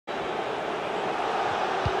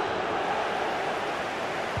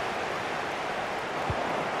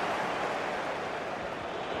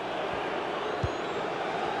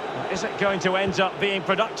Is it going to end up being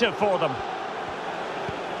productive for them?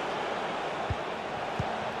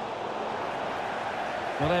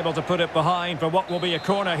 Not able to put it behind for what will be a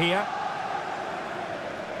corner here.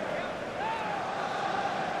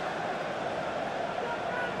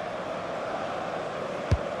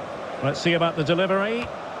 Let's see about the delivery.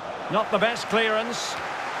 Not the best clearance.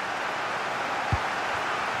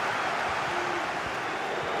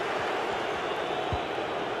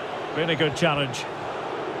 Really good challenge.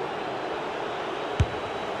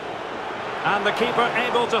 And the keeper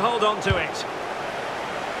able to hold on to it.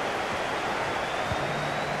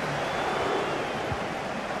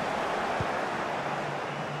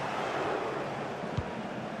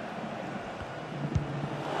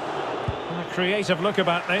 A creative look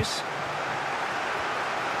about this.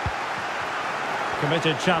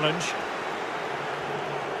 Committed challenge.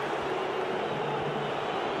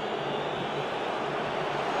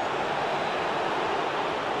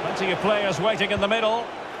 Plenty of players waiting in the middle.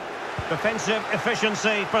 Defensive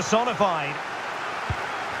efficiency personified.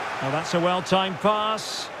 Well, that's a well-timed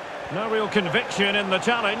pass. No real conviction in the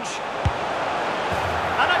challenge.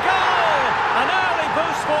 And a goal! An early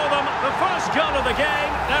boost for them. The first goal of the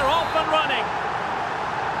game. They're off and running.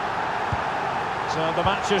 So the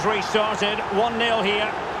match has restarted. 1-0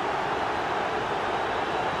 here.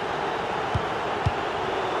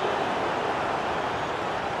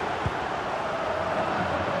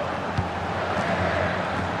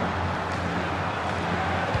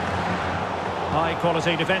 High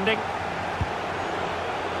quality defending.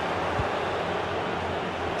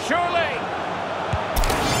 Surely.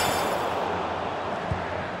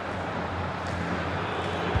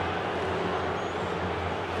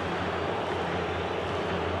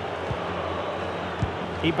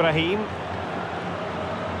 Ibrahim.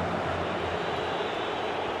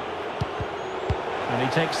 And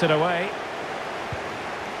he takes it away.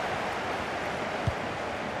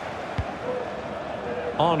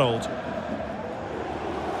 Arnold.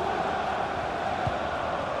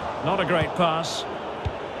 Not a great pass.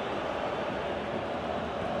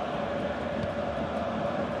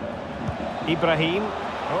 Ibrahim.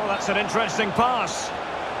 Oh, that's an interesting pass.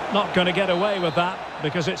 Not going to get away with that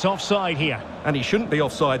because it's offside here. And he shouldn't be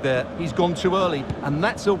offside there. He's gone too early, and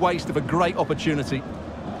that's a waste of a great opportunity.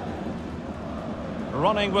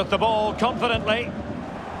 Running with the ball confidently.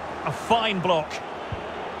 A fine block.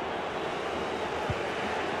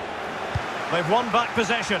 They've won back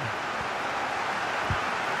possession.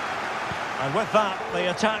 And with that, the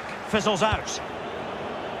attack fizzles out.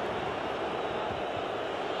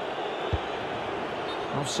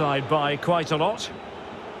 Offside by quite a lot.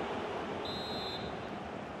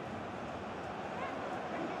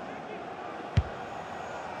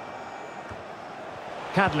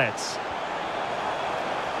 Kadlec.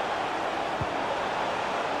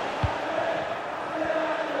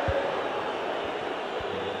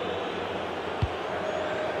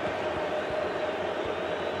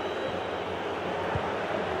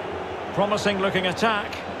 Promising looking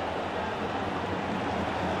attack.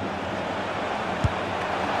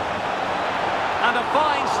 And a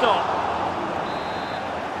fine stop.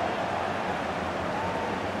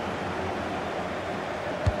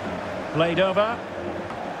 Played over.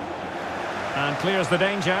 And clears the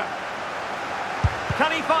danger.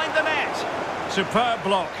 Can he find the net? Superb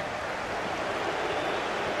block.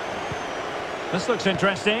 This looks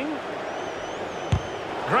interesting.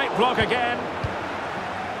 Great block again.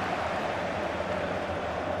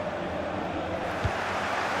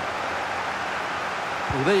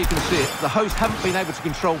 Well, there you can see it. The hosts haven't been able to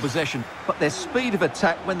control possession, but their speed of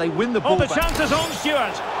attack when they win the ball the back... chance is on,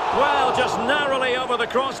 Stuart. Well, just narrowly over the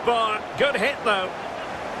crossbar. Good hit, though.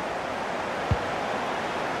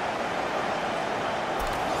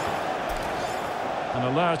 An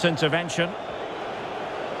alert intervention.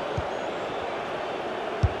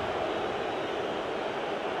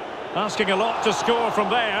 Asking a lot to score from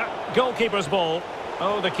there. Goalkeeper's ball.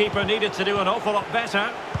 Oh, the keeper needed to do an awful lot better.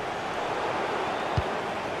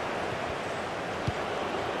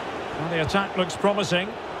 Well, the attack looks promising.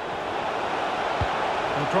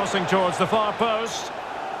 And crossing towards the far post.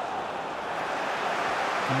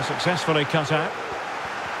 And successfully cut out.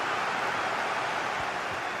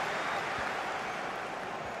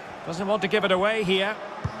 Doesn't want to give it away here.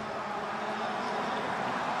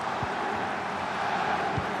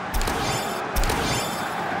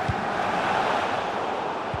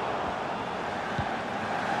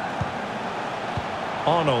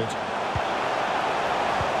 Arnold.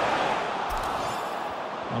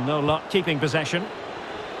 Well, no luck keeping possession.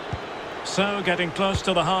 So, getting close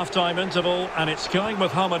to the half-time interval, and it's going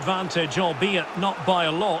with home advantage, albeit not by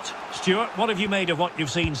a lot. Stuart, what have you made of what you've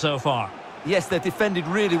seen so far? Yes, they've defended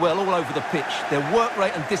really well all over the pitch. Their work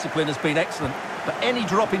rate and discipline has been excellent. But any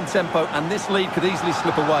drop in tempo and this lead could easily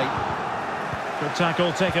slip away. Good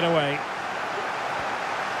tackle taken away.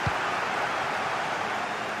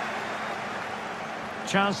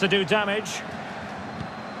 Chance to do damage.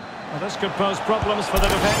 Well, this could pose problems for the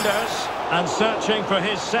defenders. And searching for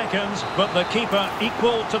his second, but the keeper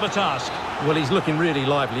equal to the task. Well, he's looking really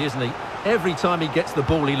lively, isn't he? Every time he gets the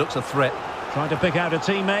ball, he looks a threat. Trying to pick out a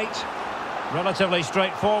teammate. Relatively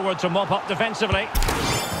straightforward to mop up defensively.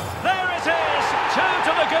 There it is! 2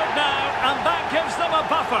 to the good now, and that gives them a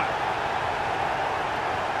buffer.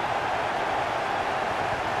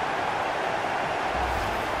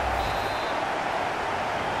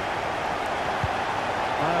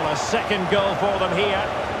 Well, a second goal for them here.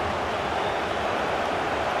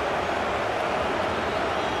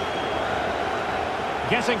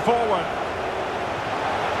 Getting forward.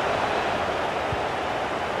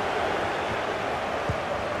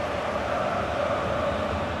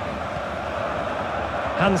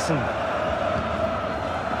 Hansen.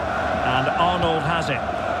 And Arnold has it.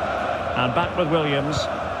 And back with Williams.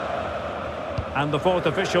 And the fourth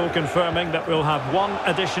official confirming that we'll have 1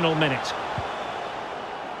 additional minute.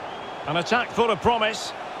 An attack full of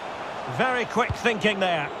promise. Very quick thinking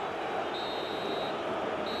there.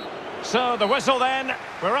 So the whistle then,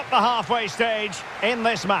 we're at the halfway stage in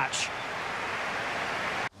this match.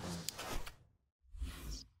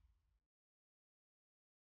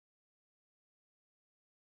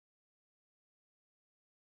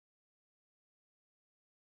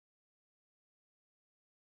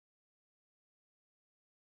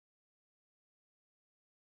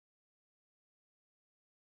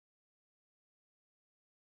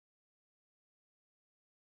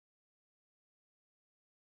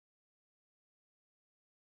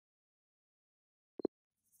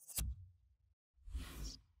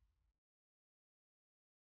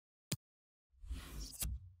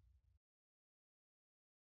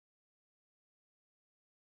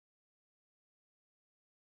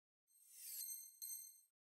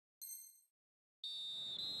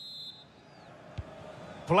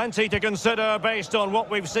 Plenty to consider based on what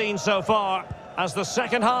we've seen so far as the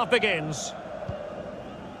second half begins.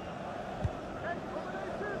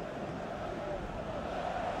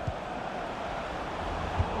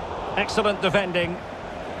 Excellent defending.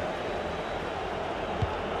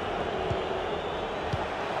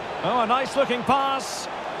 Oh, a nice looking pass.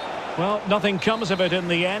 Well, nothing comes of it in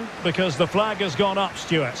the end because the flag has gone up,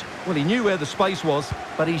 Stuart. Well, he knew where the space was,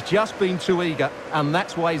 but he's just been too eager, and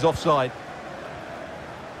that's why he's offside.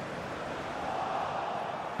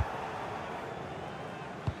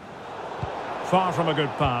 Far from a good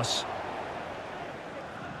pass.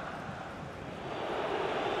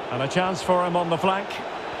 And a chance for him on the flank.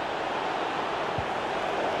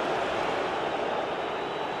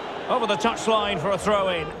 Over the touchline for a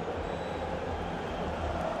throw-in.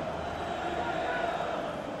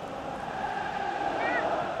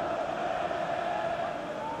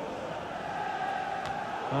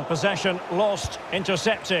 Possession lost,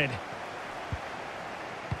 intercepted.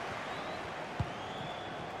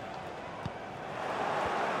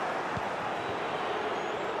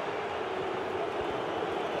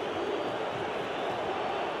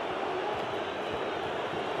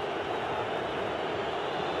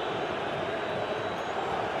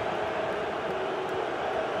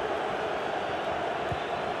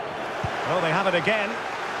 Oh, they have it again.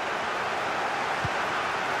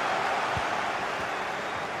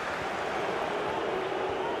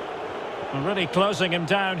 And really closing him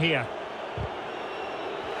down here.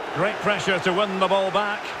 Great pressure to win the ball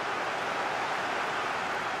back.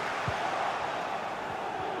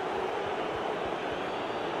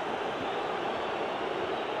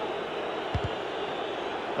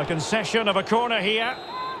 A concession of a corner here.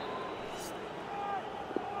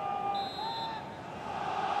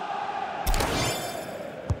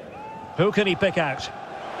 Who can he pick out?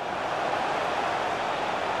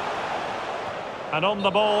 And on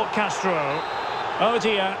the ball, Castro. Oh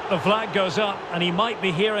dear, the flag goes up, and he might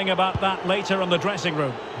be hearing about that later in the dressing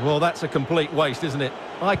room. Well, that's a complete waste, isn't it?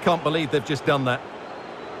 I can't believe they've just done that.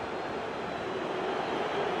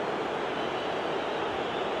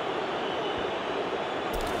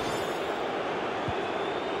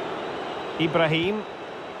 Ibrahim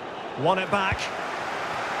won it back.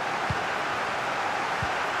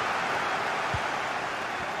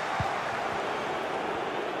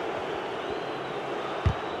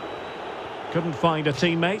 Couldn't find a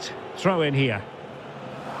teammate. Throw in here.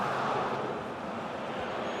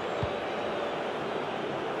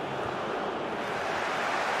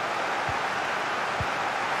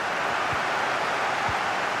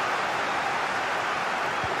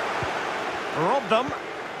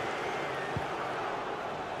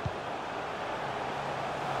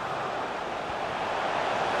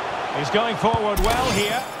 He's going forward well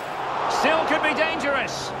here. Still could be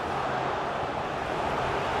dangerous.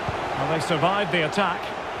 Well, they survived the attack.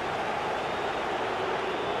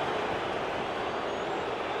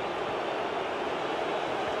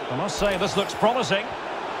 I must say this looks promising.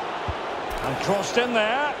 And crossed in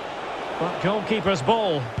there. But goalkeeper's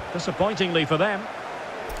ball, disappointingly for them.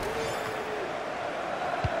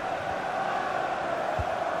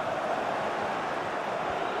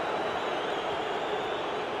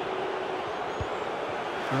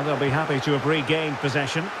 Well, they'll be happy to have regained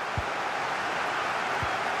possession.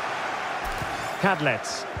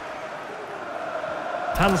 Kadlec.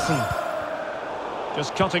 Hansen.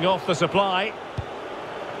 Just cutting off the supply.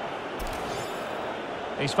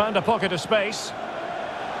 He's found a pocket of space.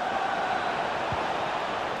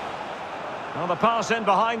 Well, the pass in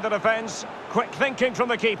behind the defence. Quick thinking from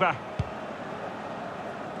the keeper.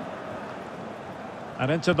 And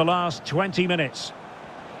into the last 20 minutes.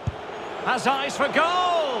 Has eyes for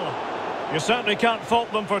goal! You certainly can't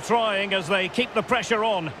fault them for trying as they keep the pressure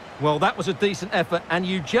on. Well, that was a decent effort, and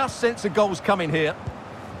you just sense a goal's coming here.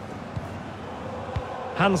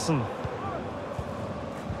 Hansen.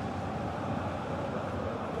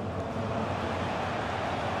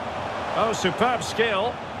 Oh, superb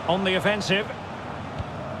skill on the offensive.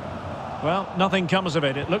 Well, nothing comes of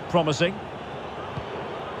it. It looked promising.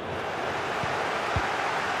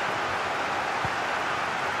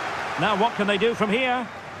 Now what can they do from here?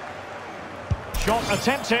 Shot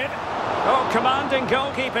attempted. Oh, commanding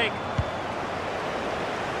goalkeeping.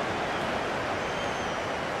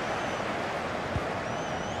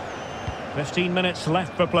 "15 minutes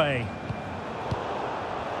left for play.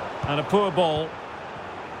 And a poor ball.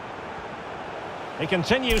 He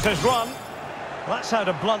continues his run. That's how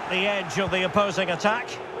to blunt the edge of the opposing attack.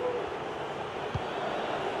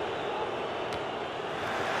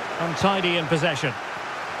 Untidy in possession.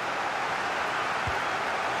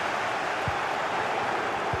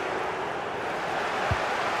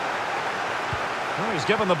 Oh, he's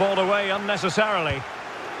given the ball away unnecessarily.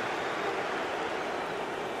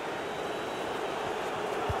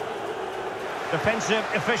 Defensive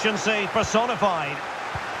efficiency personified.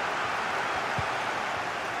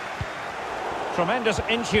 Tremendous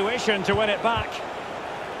intuition to win it back.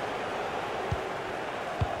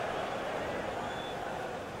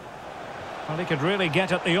 Well, he could really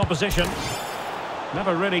get at the opposition.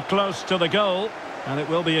 Never really close to the goal, and it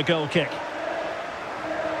will be a goal kick.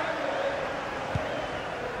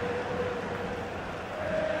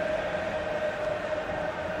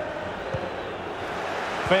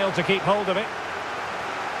 Failed to keep hold of it.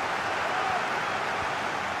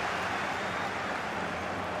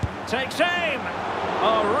 Takes aim.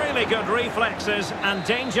 Oh, really good reflexes and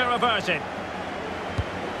danger averted.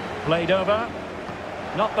 Played over.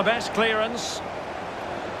 Not the best clearance.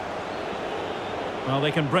 Well,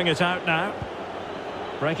 they can bring it out now.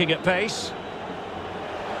 Breaking at pace.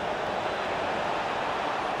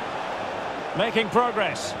 Making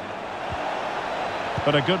progress.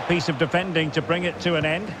 But a good piece of defending to bring it to an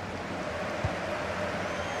end.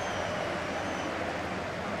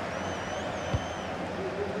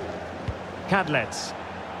 Kadlec.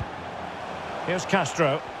 Here's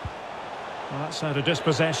Castro. Well, that's how to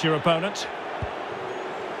dispossess your opponent.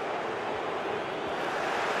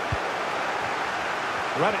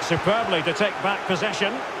 Read it superbly to take back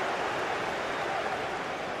possession.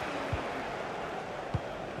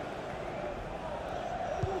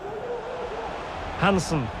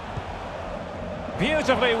 Hansen.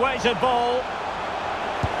 Beautifully weighted ball.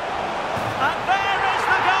 And there is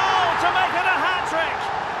the goal to make it a hat-trick.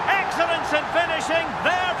 Excellence in finishing,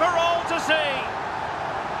 there for all to see.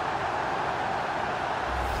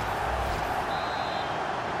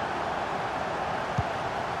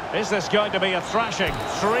 Is this going to be a thrashing?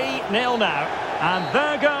 3-0 now. And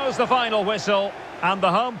there goes the final whistle. And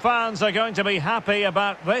the home fans are going to be happy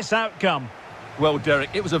about this outcome. Well, Derek,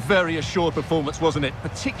 it was a very assured performance, wasn't it?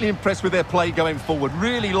 Particularly impressed with their play going forward.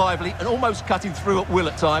 Really lively and almost cutting through at will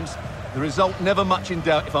at times. The result never much in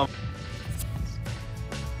doubt if I'm...